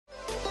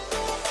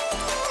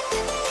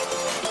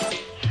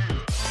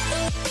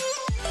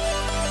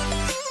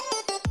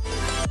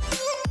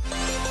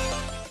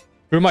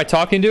Who am I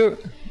talking to?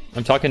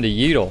 I'm talking to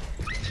Yeatle.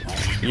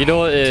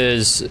 Yeatle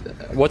is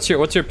what's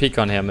your peak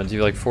on Hammond? Do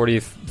you like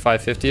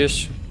 45,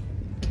 50-ish?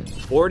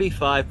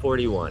 45,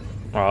 41.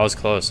 Oh, I was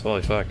close.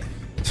 Holy fuck.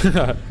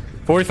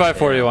 45,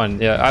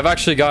 41. Yeah, I've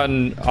actually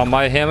gotten on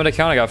my Hammond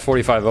account. I got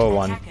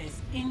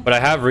 4501, but I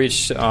have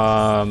reached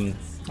around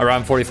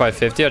 45,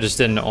 50. I just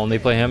didn't only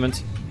play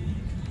Hammond.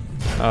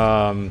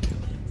 But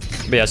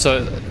yeah,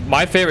 so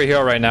my favorite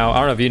hero right now. I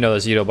don't know if you know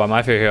this, Yeatle, but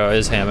my favorite hero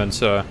is Hammond.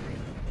 So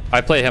I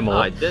play him a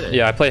lot.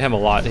 Yeah, I play him a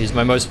lot. He's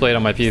my most played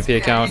on my PvP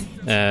account,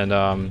 and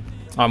on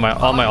all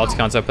my alt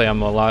accounts, I play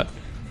him a lot.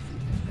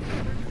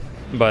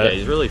 But yeah,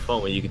 he's really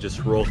fun when you can just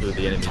roll through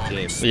the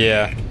enemy team.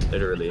 Yeah,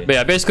 literally. But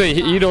yeah, basically,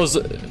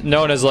 Yeatle's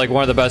known as like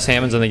one of the best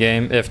Hammonds in the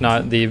game, if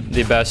not the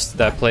best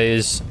that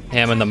plays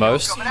Hammond the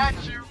most.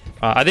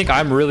 I think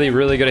I'm really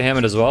good at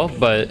Hammond as well,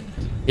 but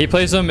he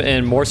plays them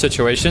in more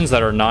situations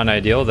that are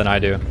non-ideal than I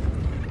do.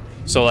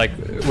 So like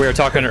we were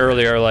talking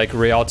earlier, like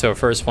Yeatle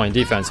first point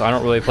defense. I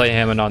don't really play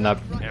Hammond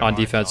on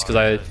defense because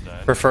I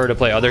prefer to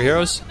play other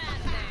heroes.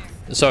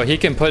 So he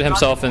can put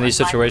himself in these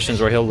situations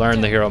where he'll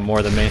learn the hero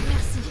more than me.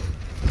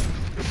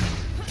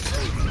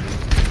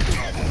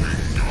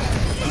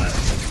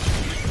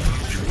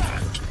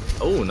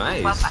 Oh,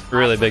 nice.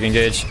 Really big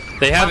engage.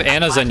 They have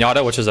Anna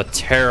Zenyatta, which is a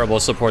terrible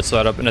support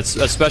setup, and it's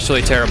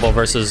especially terrible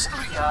versus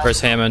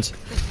Hammond.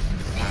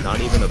 Not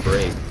even a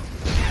break.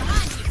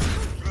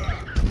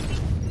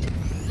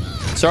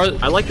 So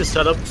I like the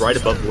setup right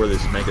above where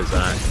this Mega's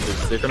at,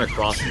 because they're gonna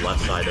cross the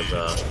left side of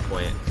the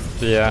point.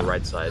 Yeah. The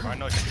right side.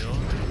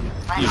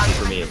 Usually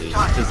for me at least,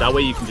 because that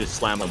way you can just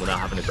slam them without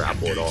having to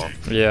grapple at all.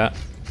 Yeah.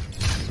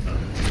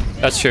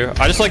 That's true.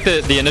 I just like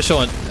the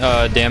initial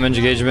damage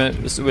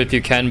engagement if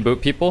you can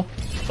boop people.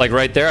 Like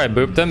right there, I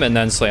booped them and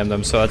then slammed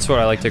them. So that's what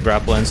I like to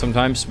grapple in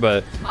sometimes.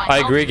 But I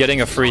agree,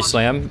 getting a free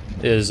slam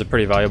is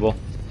pretty valuable.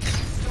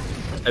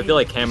 I feel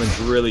like Hammond's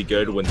really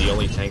good when the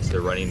only tanks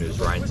they're running is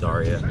Ryan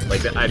Zarya.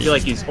 Like I feel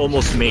like he's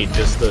almost made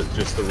just to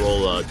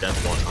roll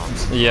death one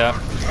comps. Yeah,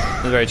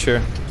 very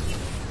true.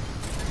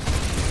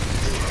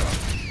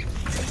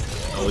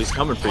 Oh, he's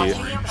coming for you.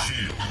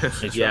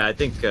 Yeah, I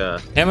think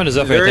Hammond is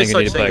definitely a thing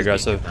you need to play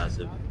aggressive.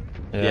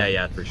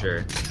 Yeah, for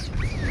sure.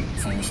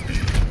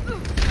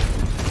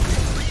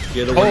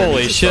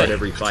 Holy shit!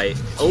 Every fight.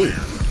 Oh.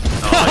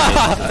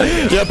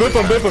 Yeah, boop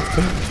him, boop him.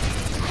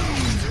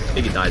 I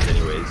think he dies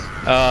anyways.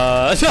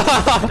 Oh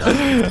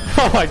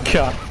my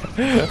god.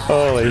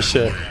 Holy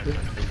shit.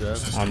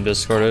 I'm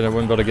discorded. I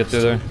wouldn't be able to get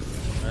through there.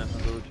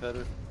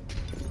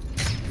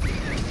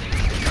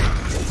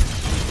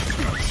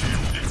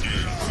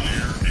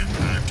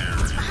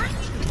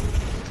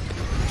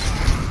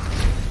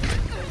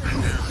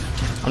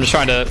 I'm just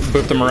trying to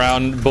boop them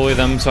around, bully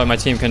them so my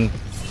team can...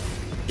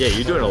 Yeah,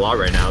 you're doing a lot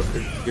right now.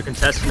 You're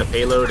contesting the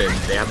payload and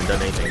they haven't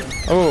done anything.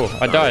 Oh,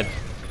 I died.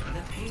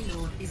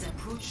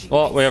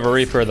 Well, we have a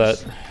Reaper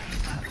that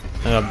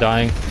ended up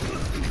dying.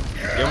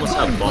 You almost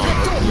have bomb.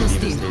 Hopefully he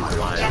even stays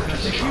alive.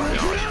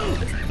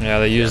 Yeah,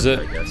 they used it.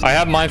 I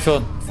have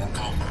minefield.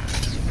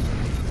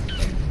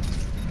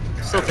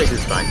 Still take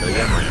this back though. You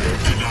have minefield.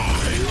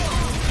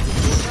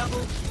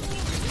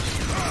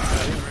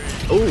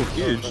 Oh,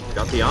 huge.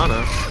 Got the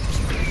Ana.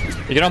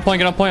 You get on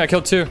point, I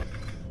killed two.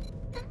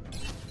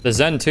 The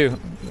Zen too.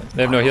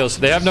 They have no heals.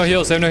 They have no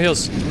heals, they have no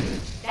heals.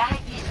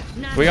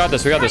 We got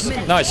this, we got this.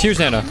 Nice, huge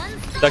Nana.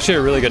 It's actually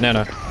a really good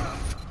Nana.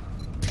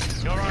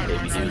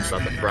 Maybe he's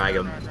about to frag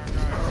him.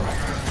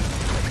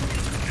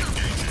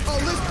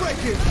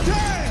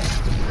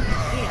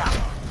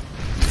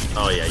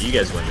 Oh yeah, you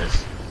guys win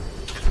this.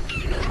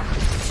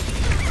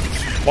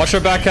 Watch her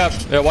back cap.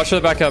 Yeah, watch her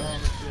back cap.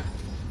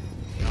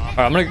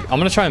 Alright, I'm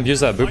gonna try and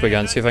abuse that boop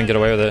again, see if I can get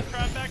away with it.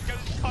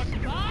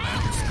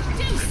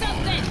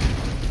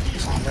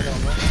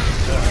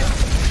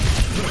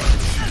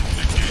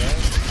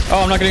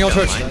 Oh, I'm not getting ult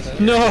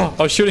torch. No,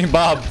 I was shooting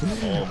Bob.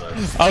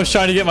 I was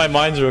trying to get my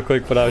mines real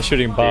quick, but I was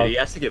shooting Bob. Dude, he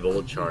has to give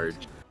ult charge.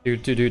 Yo,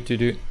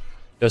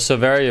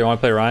 Silveria, you want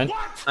to play Ryan?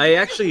 I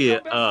actually,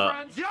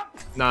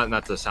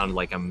 not to sound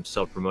like I'm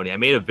self-promoting. I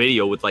made a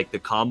video with like the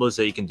combos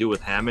that you can do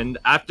with Hammond.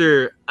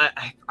 After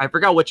I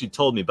forgot what you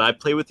told me, but I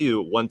played with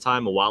you one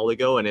time a while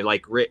ago, and it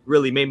like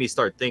really made me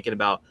start thinking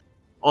about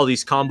all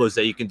these combos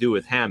that you can do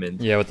with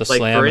Hammond. Yeah, with the like,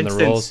 slam for and instance,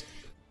 the rolls.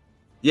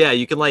 Yeah,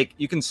 you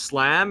can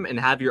slam and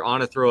have your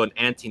Ana throw an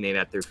anti-nade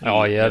at their feet.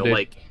 Oh yeah, dude.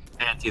 Like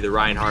anti the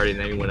Reinhardt and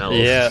anyone else.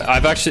 Yeah,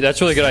 that's a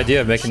really good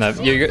idea of making that.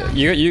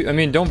 I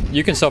mean,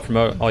 you can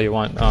self-promote all you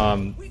want.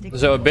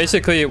 So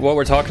basically, what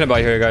we're talking about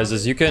here, guys,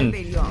 is you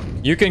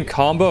can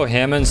combo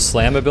Hammond's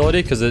slam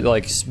ability because it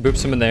like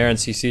boops them in the air and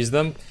CCs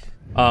them.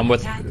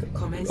 With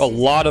a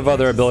lot of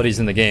other abilities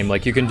in the game.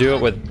 Like you can do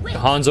it with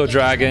Hanzo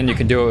Dragon, you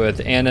can do it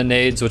with Ana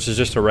Nades, which is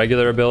just a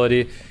regular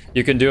ability.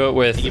 You can do it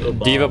with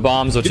Diva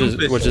Bombs, which is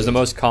the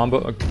most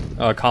common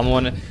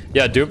one.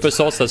 Yeah, Dupe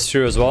Assaults, that's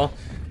true as well.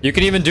 You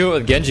can even do it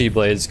with Genji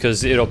Blades,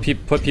 because it'll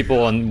put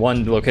people on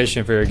one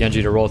location for your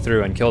Genji to roll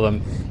through and kill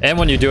them. And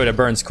when you do it, it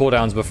burns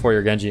cooldowns before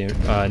your Genji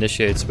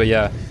initiates. But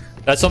yeah,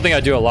 that's something I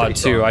do a lot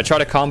too. I try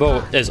to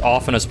combo as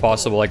often as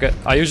possible. Like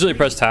I usually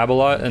press tab a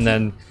lot, and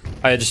then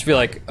I just feel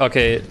like,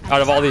 okay,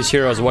 out of all these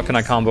heroes, what can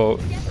I combo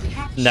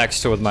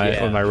next with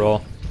my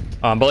role?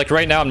 But like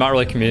right now, I'm not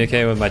really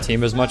communicating with my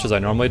team as much as I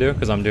normally do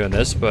because I'm doing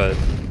this. But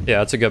yeah,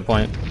 that's a good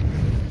point.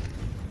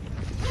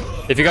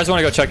 If you guys want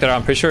to go check that out,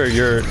 I'm pretty sure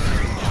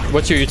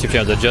what's your YouTube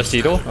channel? Is it just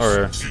Yeatle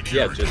or?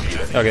 Yeah, just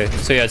Yeatle. Okay,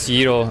 so yeah, it's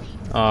Yeatle.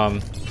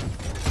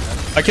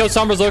 I killed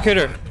Sombra's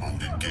locator.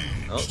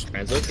 Oh,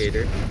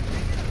 translocator.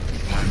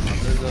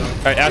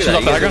 Alright, Ash is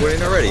off the high ground.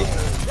 Winning already.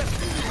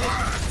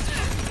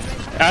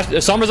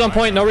 Sombra's on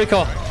point, no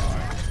recall.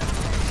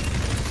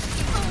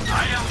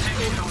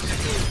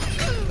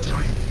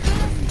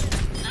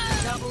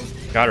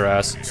 Got her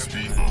ass.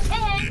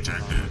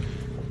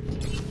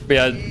 But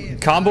yeah,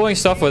 comboing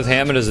stuff with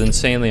Hammond is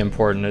insanely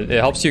important. It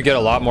helps you get a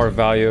lot more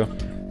value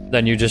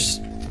than you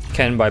just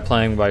can by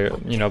playing by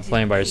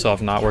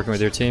yourself, not working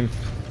with your team.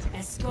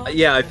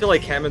 Yeah, I feel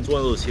like Hammond's one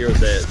of those heroes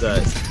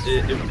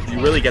that you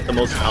really get the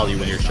most value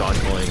when you're shot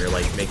calling or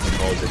like making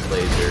calls or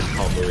plays or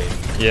comboing.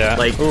 Yeah.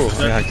 Like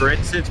for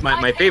instance,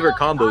 my favorite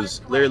combo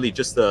is literally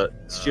just the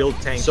shield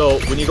tank. So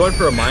when you go in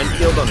for a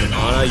minefield on an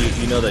Ana,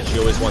 you know that she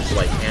always wants to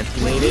like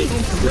anti-mate it.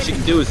 What you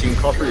can do is you can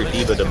call for your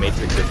diva to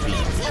matrix her feet,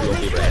 and she won't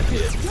be able to anti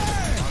it.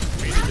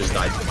 She just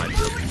dies to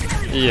minefield.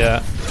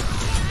 Yeah.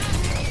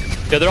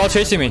 Yeah, they're all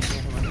chasing me.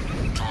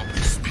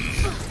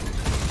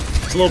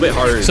 It's a little bit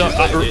harder so,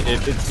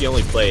 if it's the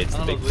only play, it's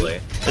the big play.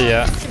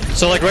 Yeah.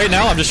 So like right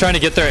now, I'm just trying to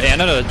get their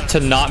Ana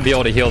to not be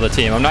able to heal the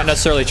team. I'm not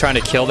necessarily trying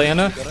to kill the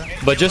Ana,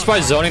 but just by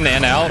zoning the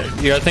Ana out,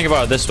 you gotta think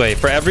about it this way.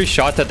 For every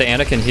shot that the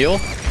Ana can heal,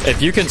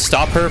 if you can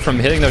stop her from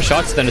hitting those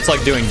shots, then it's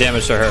like doing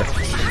damage to her.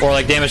 Or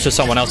like damage to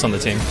someone else on the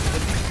team.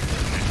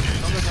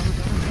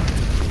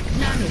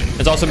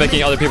 It's also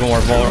making other people more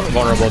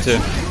vulnerable too.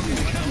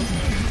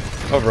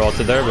 Overall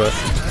to there, but...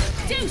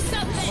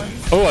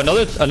 Oh,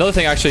 another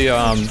thing actually,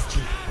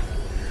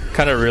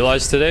 kind of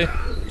realized today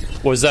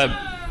was that,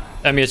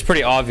 I mean, it's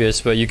pretty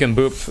obvious, but you can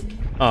boop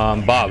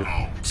Bob.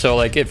 So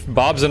like if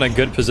Bob's in a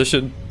good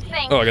position,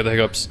 oh, I got the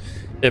hiccups.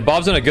 If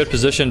Bob's in a good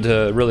position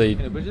to really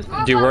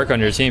do work on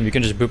your team, you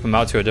can just boop him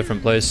out to a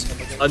different place.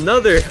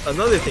 Another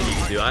thing you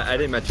can do, I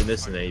didn't mention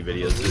this in any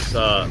videos, is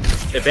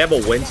if they have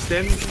a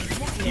Winston,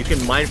 you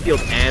can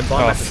minefield and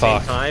bomb at the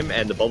same time,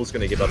 and the bubble's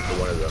gonna give up to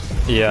one of them.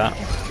 Yeah.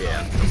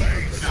 Yeah.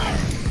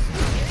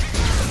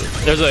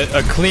 There's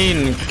a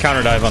clean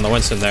counter dive on the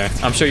Winston there.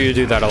 I'm sure you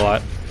do that a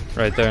lot,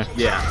 right there.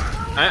 Yeah,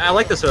 I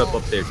like the setup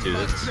up there too.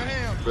 It's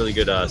really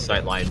good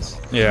sight lines.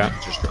 Yeah.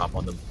 Just drop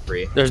on them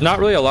free. There's not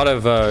really a lot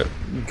of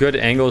good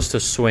angles to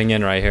swing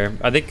in right here.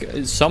 I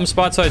think some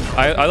spots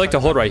I like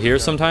to hold right here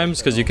sometimes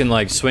because you can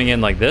like swing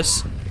in like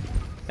this.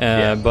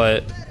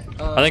 But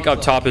I think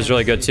up top is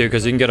really good too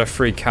because you can get a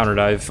free counter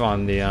dive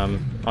on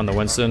the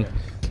Winston.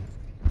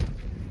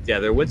 Yeah,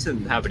 their Winston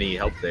didn't have any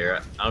help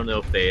there. I don't know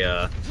if they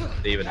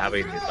even have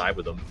anything to dive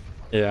with them.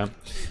 Yeah.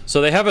 So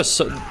they have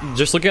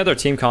just looking at their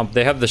team comp,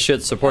 they have the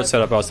shit support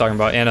setup I was talking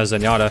about, Ana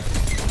Zenyatta.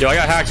 Yo, I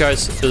got hacked,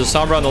 guys. There's a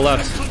Sombra on the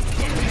left.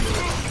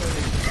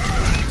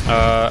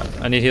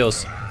 I need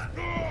heals.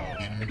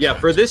 Yeah,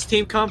 for this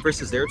team comp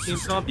versus their team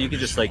comp, you can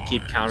just like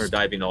keep counter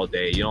diving all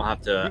day. You don't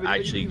have to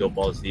actually go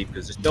balls deep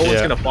because no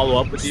one's gonna follow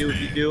up with you if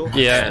you do.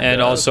 Yeah,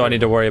 and also I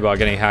need to worry about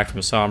getting hacked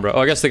from Sombra.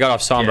 Oh, I guess they got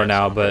off Sombra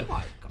now, but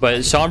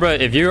Sombra,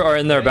 if you are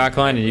in their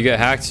backline and you get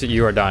hacked,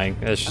 you are dying.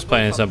 It's just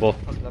plain and simple.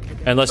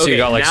 Unless you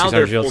got like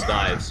 600 shields. Now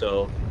they're full dive,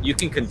 so you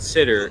can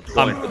consider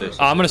going for this.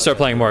 I'm gonna start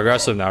playing more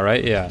aggressive now,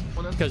 right? Yeah.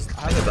 Because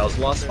that was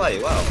a lost fight.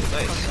 Wow,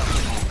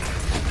 nice.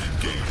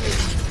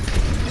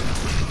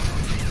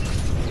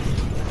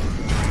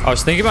 I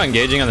was thinking about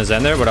engaging on the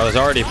Zen there, but I was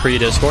already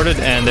pre-discorded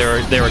and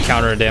they were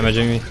counter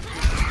damaging me.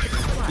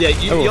 Yeah,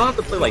 you don't have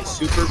to play like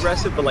super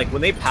aggressive, but like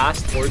when they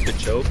pass towards the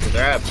choke, when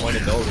they're at a point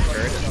of no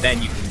return,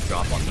 then you can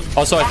drop on them.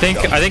 Also, I think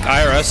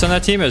IRS on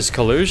that team is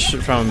Kalush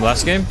from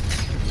last game,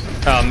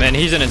 and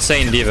he's an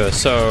insane diva.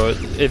 So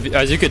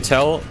as you could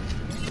tell,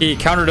 he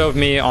counter-dove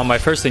me on my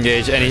first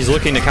engage, and he's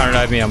looking to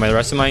counter-dive me on the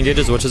rest of my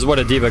engages, which is what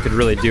a diva could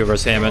really do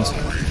versus Hammond.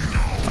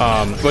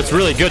 What's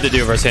really good to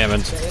do versus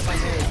Hammond.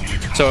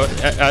 So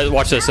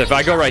watch this. If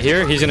I go right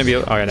here, he's gonna be.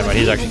 Oh, yeah, never mind.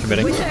 He's actually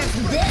committing.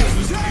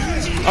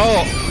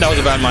 Oh, that was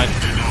a bad mine.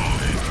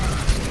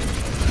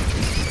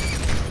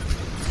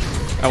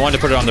 I wanted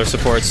to put it on their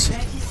supports.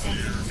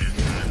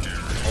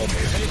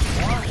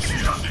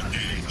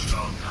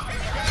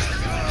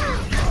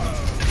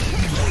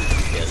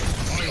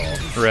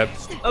 Rip.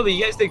 Oh, but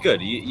you guys did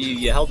good.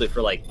 You held it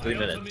for like 3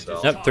 minutes. So.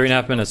 Yep,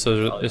 3.5 minutes,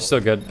 so it's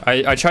still good.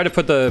 I tried to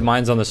put the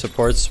mines on the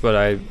supports, but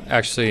I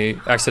actually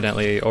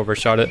accidentally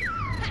overshot it.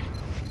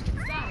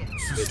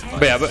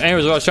 But yeah, but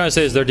anyways, what I was trying to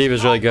say is their diva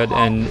is really good,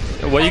 and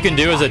what you can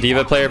do as a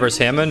diva player versus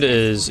Hammond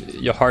is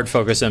you hard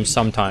focus him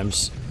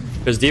sometimes,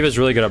 because diva is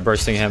really good at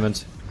bursting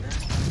Hammond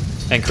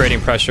and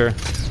creating pressure.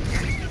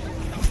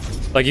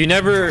 Like you're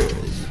not going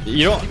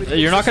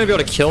to be able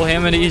to kill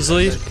Hammond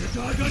easily,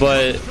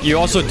 but you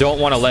also don't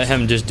want to let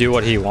him just do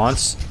what he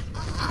wants.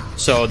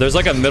 So there's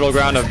like a middle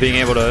ground of being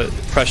able to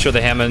pressure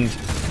the Hammond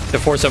to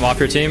force him off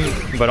your team,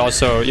 but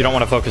also you don't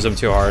want to focus him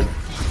too hard.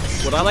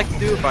 what I like to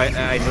do if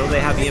I know they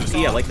have EMP,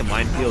 I like to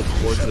minefield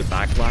towards the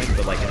back line,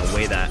 but like in a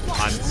way that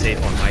I'm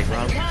safe on high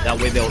ground. That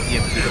way they'll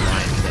EMP the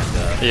mines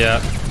and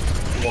yeah,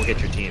 you won't get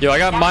your team. Yo, I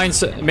got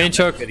mines main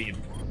choke.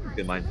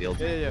 Good minefield.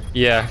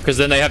 Yeah, because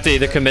then they have to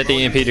either commit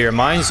the EMP to your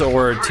mines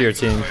or to your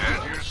team.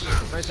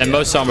 And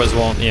most Sombras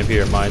won't EMP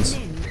your mines.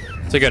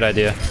 It's a good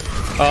idea.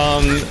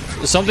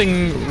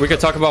 Something we could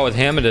talk about with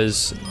Hammond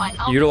is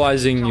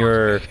utilizing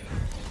your...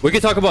 We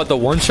could talk about the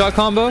one-shot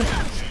combo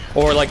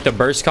or like the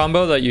burst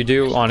combo that you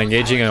do on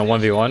engaging in a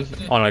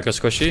 1v1 on like a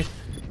squishy.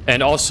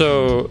 And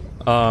also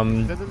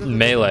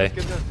melee.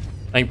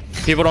 I think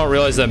people don't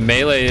realize that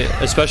melee,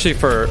 especially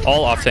for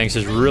all off tanks,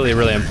 is really,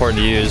 really important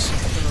to use.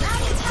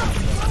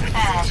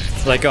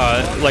 Like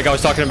I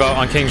was talking about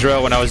on King's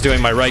Row when I was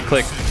doing my right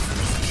click.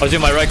 I was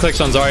doing my right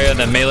clicks on Zarya and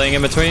then meleeing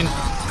in between.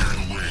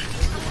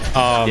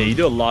 Yeah, you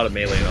do a lot of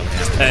melee on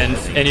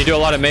Hammond. And you do a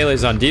lot of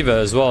melees on D.Va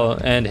as well,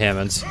 and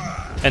Hammonds.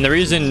 And the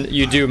reason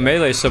you do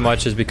melee so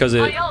much is because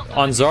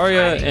on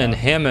Zarya and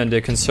Hammond,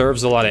 it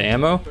conserves a lot of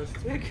ammo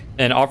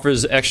and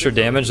offers extra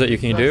damage that you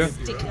can do.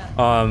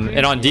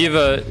 And on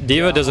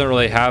D.Va doesn't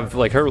really have,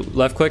 like, her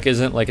left click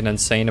isn't like an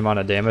insane amount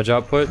of damage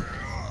output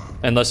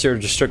unless you're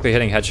just strictly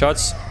hitting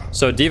headshots.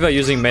 So D.Va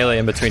using melee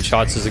in between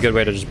shots is a good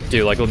way to just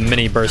do like a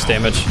mini burst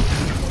damage.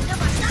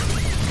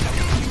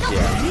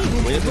 Yeah.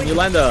 When you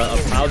land a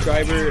pile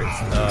driver,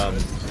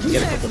 you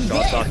get a couple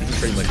shots off, you can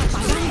pretty much just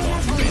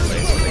off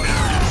melee.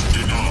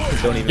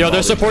 Yo,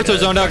 their supports are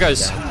zoned out,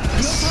 guys.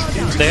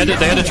 They had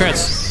a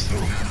trance.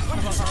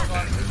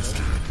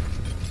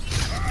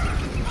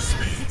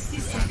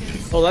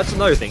 Oh, that's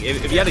another thing.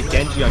 If you had a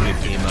Genji on your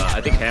team,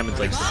 I think Hammond's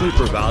like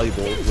super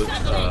valuable with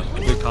a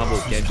good combo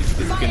with Genji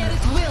because you can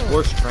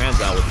force trans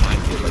out with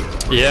minefield like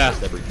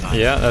every time.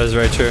 Yeah, that is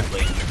very true.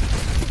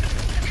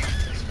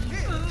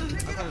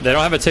 They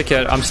don't have a tick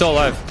yet. I'm still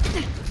alive.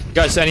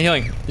 Guys, any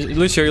healing?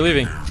 Lucio, you're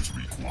leaving.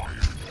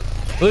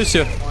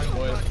 Lucio.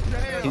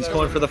 He's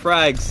going for the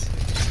frags.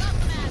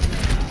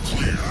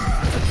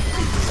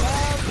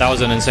 That was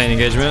an insane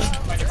engagement. Nice.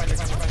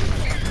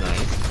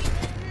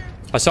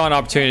 I saw an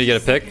opportunity to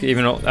get a pick,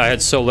 even though I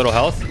had so little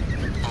health.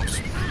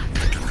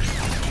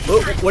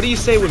 What do you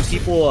say when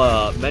people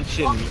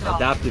mention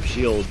adaptive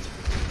shield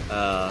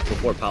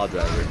before pile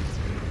driver?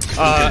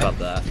 About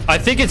that? I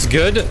think it's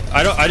good.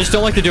 I just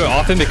don't like to do it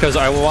often because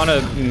I want to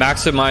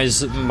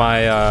maximize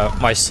my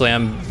my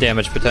slam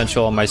damage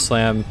potential on my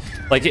slam,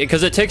 like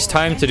because it takes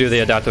time to do the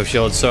adaptive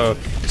shield. So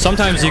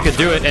sometimes you could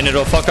do it and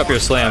it'll fuck up your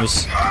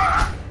slams.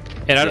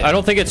 And I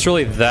don't think it's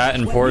really that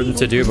important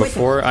to do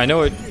before. I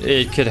know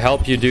it could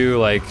help you do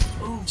like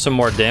some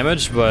more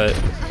damage, but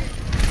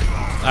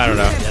I don't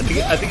know.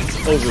 I think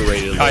it's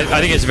overrated.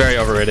 I think it's very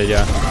overrated.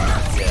 Yeah.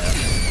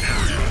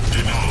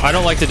 I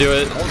don't like to do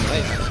it.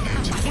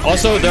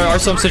 Also, there are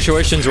some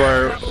situations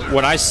where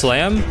when I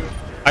slam,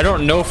 I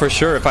don't know for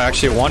sure if I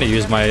actually want to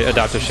use my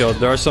adaptive shield.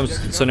 There are some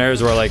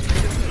scenarios where like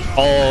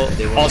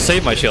I'll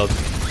save my shield.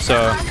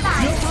 So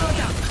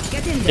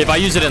if I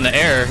use it in the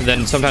air,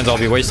 then sometimes I'll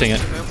be wasting it.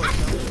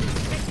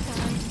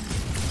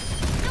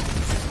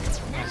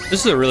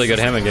 This is a really good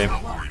Hammond game.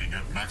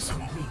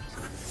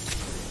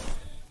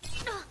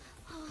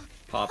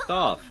 Popped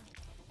off.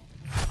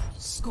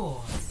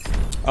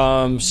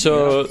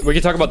 So we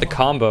can talk about the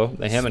combo,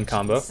 the Hammond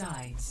combo,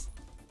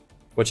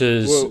 which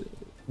is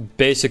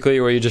basically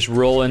where you just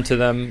roll into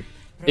them.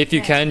 If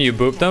you can, you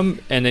boop them,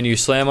 and then you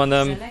slam on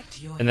them,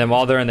 and then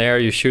while they're in the air,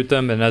 you shoot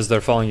them, and as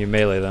they're falling, you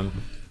melee them.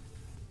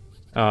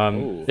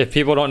 If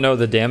people don't know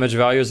the damage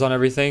values on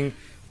everything,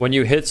 when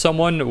you hit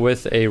someone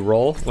with a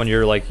roll, when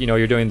you're like, you know,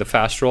 you're doing the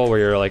fast roll where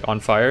you're like on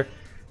fire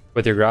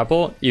with your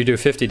grapple, you do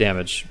 50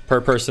 damage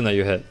per person that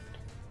you hit.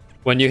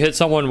 When you hit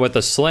someone with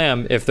a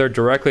slam, if they're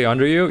directly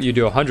under you, you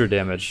do 100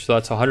 damage. So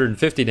that's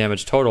 150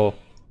 damage total.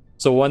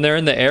 So when they're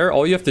in the air,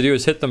 all you have to do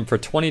is hit them for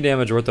 20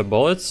 damage worth of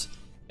bullets,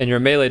 and your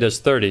melee does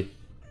 30.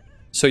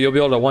 So you'll be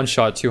able to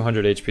one-shot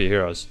 200 HP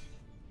heroes.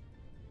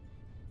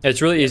 It's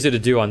really easy to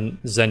do on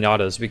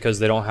Zenyatta's because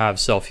they don't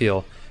have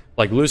self-heal.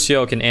 Like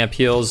Lucio can amp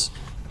heals,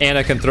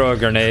 Ana can throw a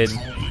grenade,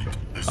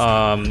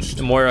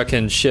 Moira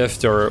can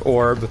shift or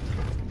orb,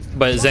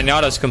 but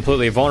Zenyatta's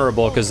completely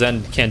vulnerable because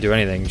Zen can't do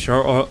anything.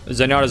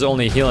 Zenyatta's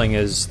only healing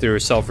is through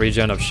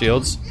self-regen of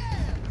shields.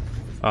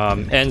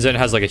 And Zen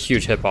has like a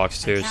huge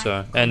hitbox too,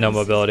 so, and no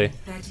mobility.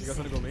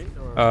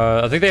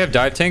 I think they have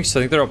dive tanks.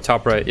 I think they're up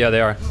top right. Yeah,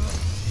 they are.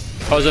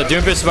 Oh, is that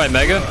Doomfist by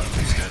Mega?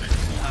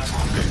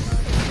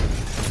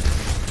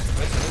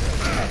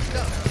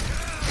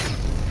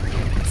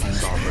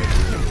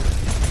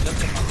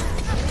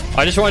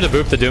 I just wanted to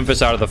boop the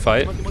Doomfist out of the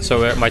fight,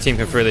 so my team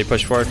can freely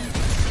push forward.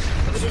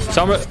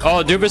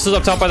 Oh, Doomfist is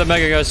up top by the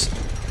Mega, guys.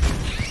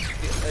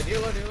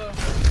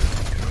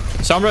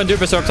 Sombra and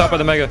Doomfist are up top by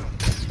the Mega.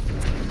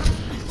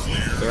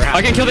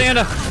 I can kill the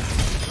Ana.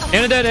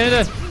 Ana dead, Ana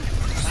dead.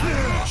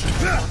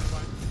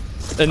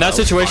 In that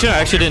situation, I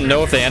actually didn't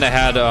know if the Ana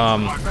had,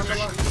 I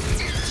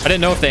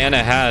didn't know if the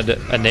Ana had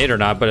a nade or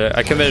not, but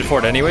I committed for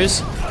it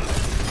anyways.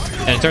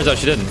 And it turns out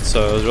she didn't,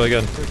 so it was really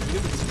good.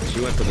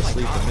 She went for the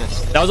sleep and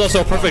missed. That was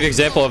also a perfect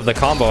example of the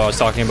combo I was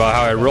talking about.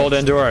 How I rolled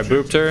into her, I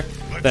booped her,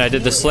 then I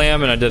did the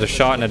slam, and I did a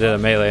shot, and I did a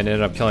melee, and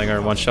ended up killing her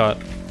in one shot.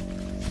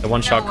 The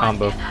one-shot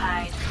combo.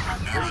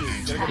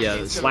 Yeah,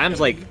 the slam's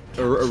like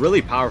a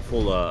really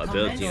powerful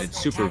ability, and it's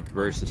super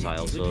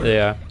versatile. So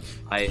yeah,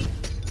 I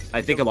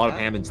think a lot of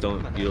Hammonds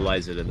don't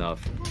utilize it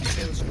enough.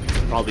 It's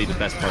probably the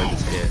best part of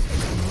this kit.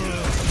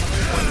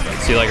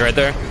 See, like right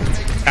there,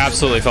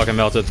 absolutely fucking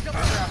melted.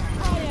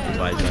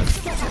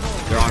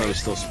 Their auto is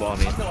still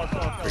spawning.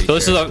 So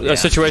this is a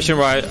situation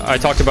where I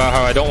talked about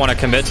how I don't want to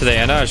commit to the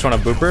Ana. I just want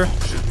to boop her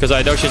because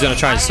I know she's gonna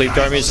try and sleep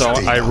dart me. So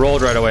I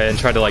rolled right away and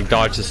tried to like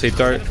dodge the sleep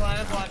dart.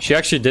 She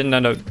actually didn't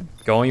end up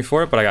going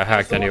for it, but I got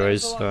hacked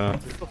anyways. So.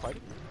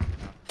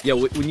 Yeah,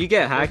 when you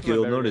get hacked,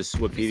 you'll notice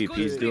what PvP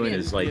is doing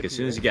is like as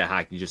soon as you get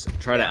hacked, you just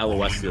try to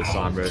LOS to the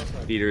Sombra,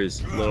 feed her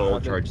as little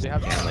ult charges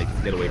as you can,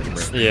 like get away from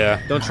her.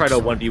 Yeah. Don't try to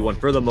 1v1.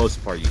 For the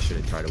most part, you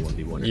shouldn't try to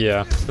 1v1 her.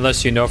 Yeah,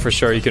 unless you know for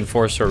sure you can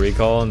force her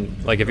recall,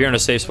 and like if you're in a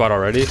safe spot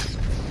already.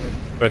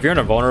 But if you're in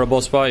a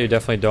vulnerable spot, you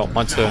definitely don't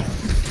want to.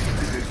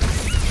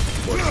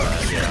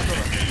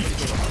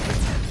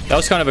 That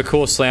was kind of a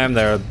cool slam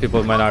there.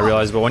 People might not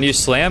realize, but when you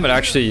slam,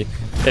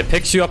 it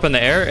picks you up in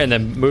the air and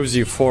then moves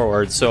you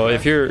forward. So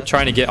if you're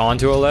trying to get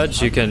onto a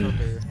ledge, you can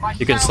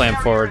slam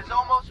forward.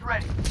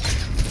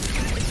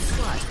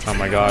 Oh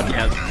my god.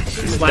 Yeah,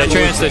 they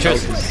trans.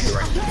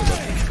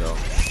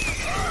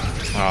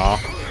 Aw.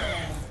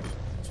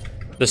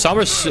 The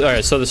Sombra's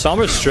alright, so the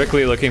Sombra's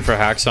strictly looking for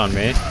hacks on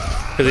me.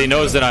 Because he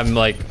knows that I'm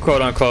like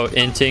quote unquote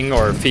inting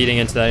or feeding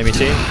into the enemy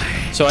team.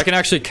 So I can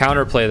actually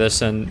counterplay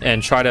this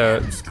and try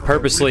to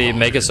purposely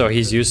make it so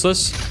he's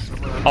useless.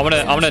 I'm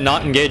gonna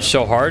not engage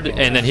so hard,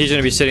 and then he's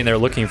gonna be sitting there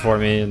looking for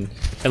me and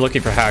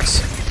looking for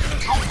hacks.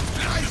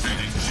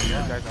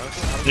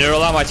 You know,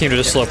 allow my team to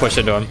just slow push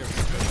into him.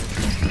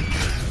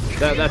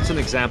 That's an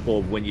example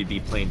of when you'd be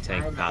playing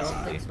tank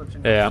passively.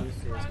 Yeah.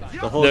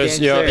 The whole there's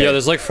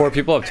there's like 4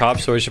 people up top,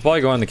 so we should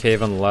probably go in the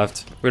cave on the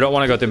left. We don't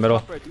want to go through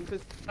middle.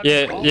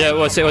 Yeah.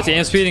 What's the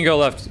aim speed and go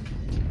left.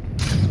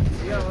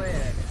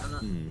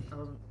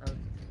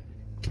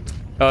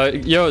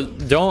 Yo,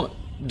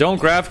 don't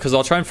grab because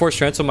I'll try and force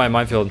trance on my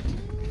minefield.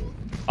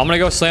 I'm gonna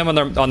go slam on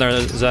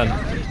their Zen.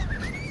 Yeah,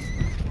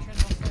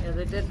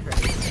 they did.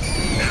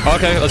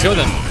 Okay, let's go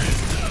then.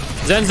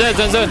 Zen.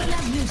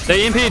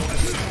 They impede.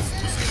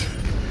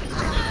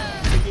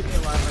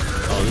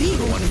 Oh, this is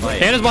the one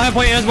fight. Ana's behind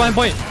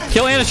point.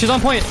 Kill Ana, she's on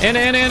point.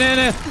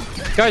 Ana.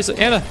 Guys,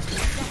 Ana.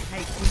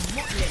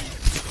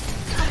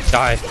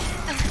 Die.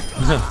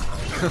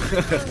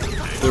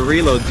 The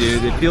reload,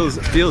 dude. It feels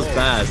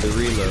bad. The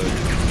reload.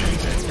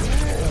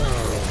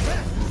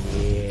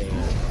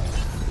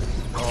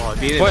 Oh,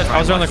 what? I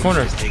was around the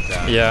corner.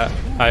 Yeah,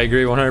 I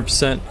agree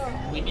 100%.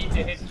 We need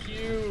to hit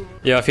Q.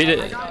 Yeah, if he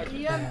did.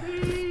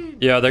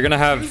 Yeah, they're gonna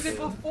have.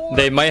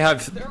 They might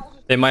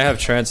have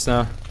trance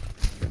now.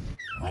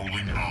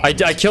 I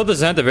killed the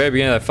Zen at the very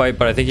beginning of that fight,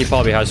 but I think he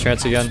probably has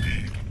trance again.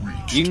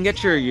 You can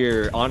get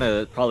your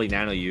Ana probably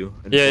nano you.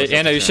 Yeah,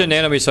 Ana, you should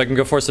nano me so I can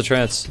go force the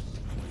trance.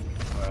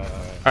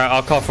 Alright,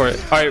 I'll call for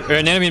it. Alright,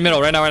 nano me in middle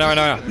right now.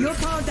 You're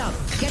powered up.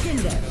 Get in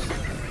there.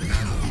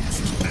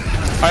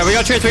 Alright, we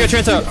got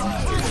trance out.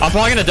 I'm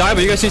probably gonna die,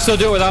 but you guys can still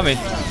do it without me.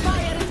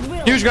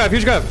 Huge grab.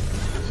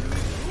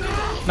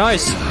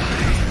 Nice.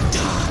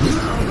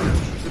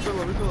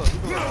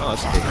 Oh,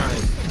 that's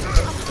nice.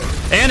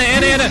 Ana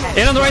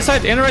on the right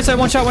side.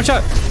 One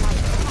shot.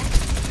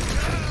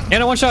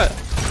 Ana, one shot.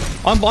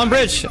 On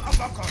bridge.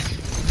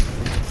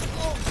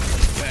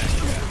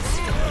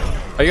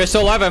 Are you guys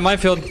still alive? I have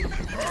minefield.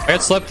 I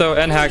got slept though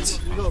and hacked.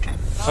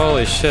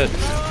 Holy shit.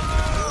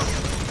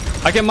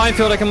 I can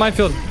minefield.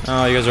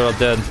 Oh, you guys are all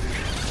dead.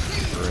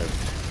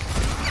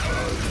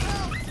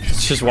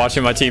 It's just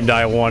watching my team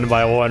die one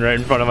by one right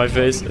in front of my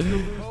face.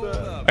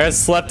 I got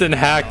slept and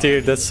hacked,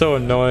 dude. That's so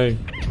annoying.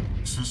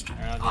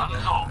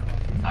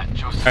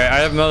 Alright, I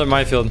have another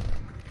minefield.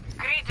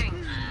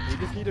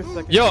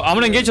 Yo, I'm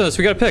gonna engage on this.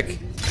 We gotta pick.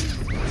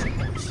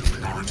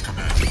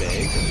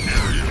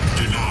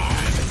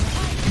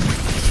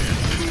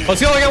 Let's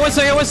go. I got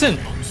Winston.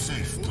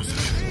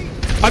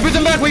 I put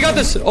them back. We got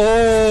this.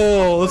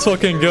 Oh, let's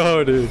fucking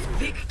go, dude.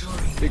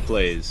 Big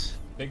plays.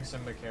 Big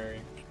Simba carry.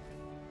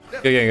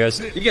 Good game, guys.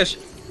 You guys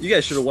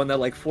should have won that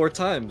like 4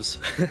 times.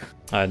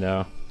 I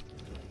know.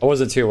 I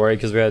wasn't too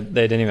worried because they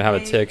didn't even have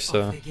a tick,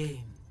 so.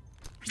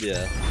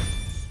 Yeah.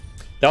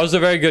 That was a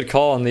very good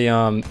call on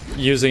the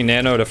using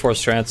nano to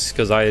force trance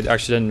because I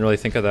actually didn't really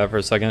think of that for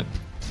a second.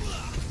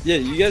 Yeah,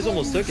 you guys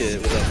almost took it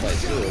with that fight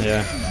too.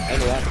 Yeah. I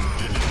know that.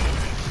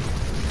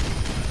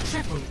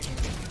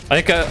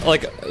 I think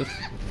like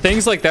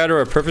things like that are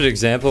a perfect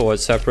example of what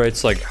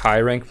separates like high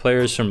rank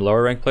players from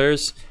lower rank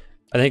players.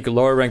 I think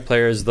lower rank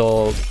players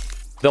they'll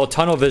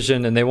tunnel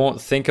vision and they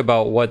won't think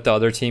about what the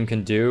other team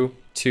can do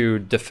to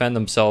defend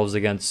themselves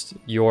against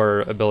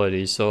your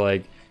abilities. So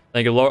like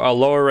a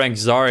lower ranked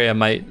Zarya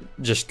might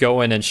just go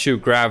in and shoot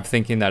grab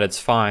thinking that it's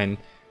fine,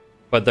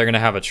 but they're gonna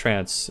have a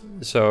trance.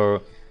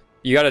 So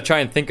you gotta try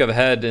and think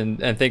ahead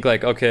and think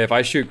like, okay, if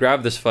I shoot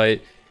grab this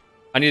fight,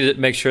 I need to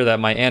make sure that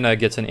my Ana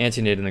gets an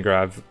anti-nade in the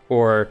grav,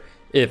 or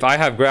if I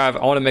have grav,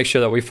 I want to make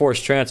sure that we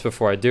force trance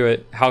before I do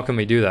it. How can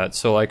we do that?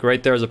 So like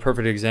right there is a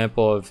perfect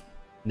example of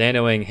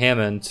nanoing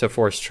Hammond to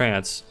force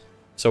trance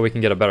so we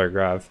can get a better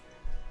grav.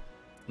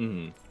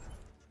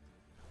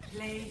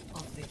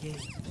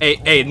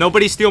 Hey,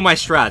 nobody steal my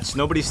strats.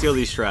 Nobody steal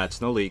these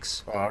strats. No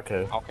leaks. Oh,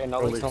 okay. Okay,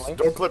 no leaks, no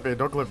leaks. Don't clip it,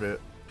 don't clip it.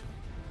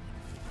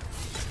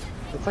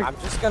 I'm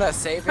just gonna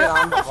save it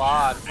on the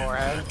VOD for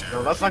him.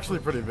 No, that's actually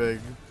pretty big.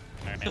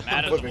 Alright, man,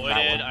 Matt is Flipping that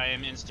avoided. one. I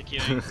am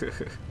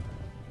insta-queuing.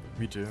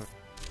 Me too.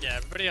 Yeah,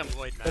 everybody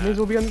avoid Matt. That means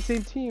we'll be on the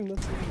same team.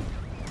 That's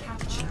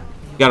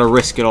You gotta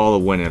risk it all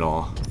to win it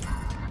all.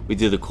 We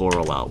do the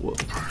coral out. We're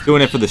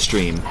doing it for the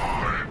stream.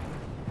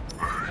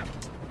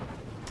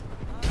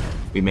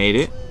 We made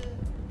it.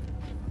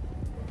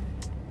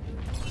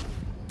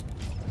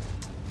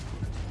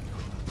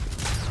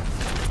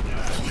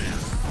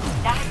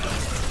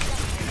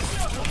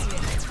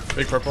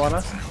 big purple on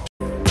us.